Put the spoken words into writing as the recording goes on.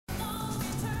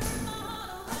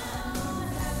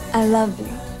I love you.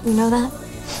 You know that?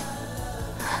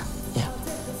 Yeah,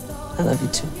 I love you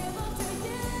too.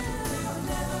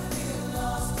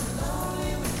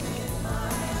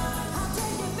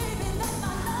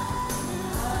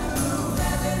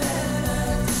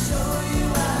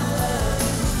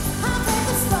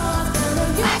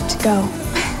 I have to go.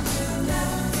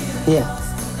 Yeah.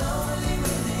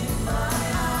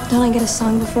 Don't I get a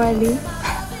song before I leave?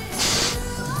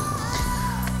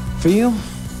 For you,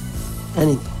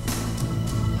 anything.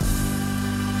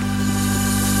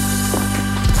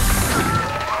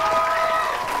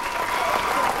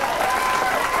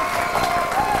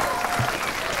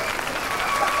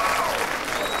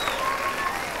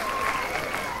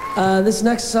 This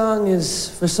next song is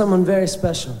for someone very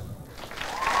special.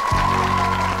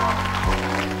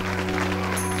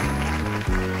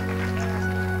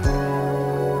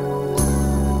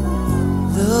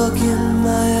 Look in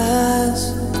my eyes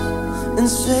and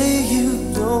say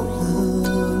you don't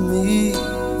love me.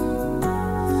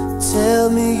 Tell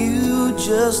me you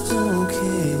just don't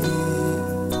care.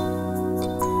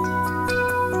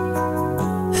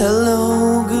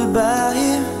 Hello,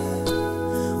 goodbye.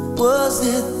 Was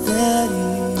it that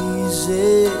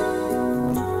easy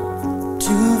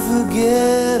to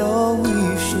forget all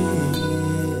we've shared?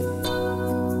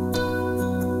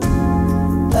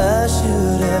 I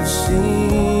should have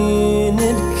seen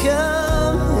it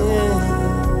coming.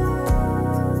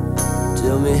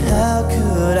 Tell me, how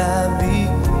could I be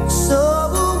so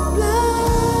blind?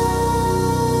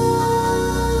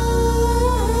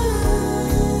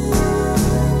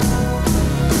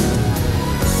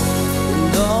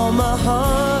 And all my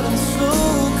heart and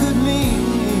soul could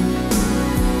mean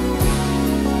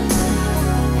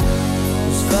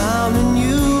was found in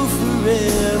you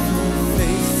forever.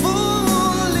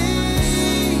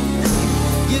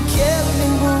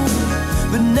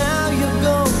 But now you're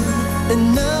gone, and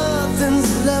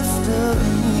nothing's left of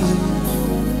me.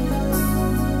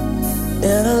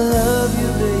 And I love you,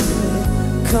 baby.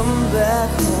 Come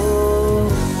back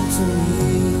home to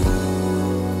me.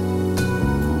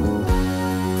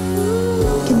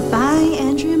 Goodbye,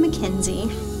 Andrea Mackenzie.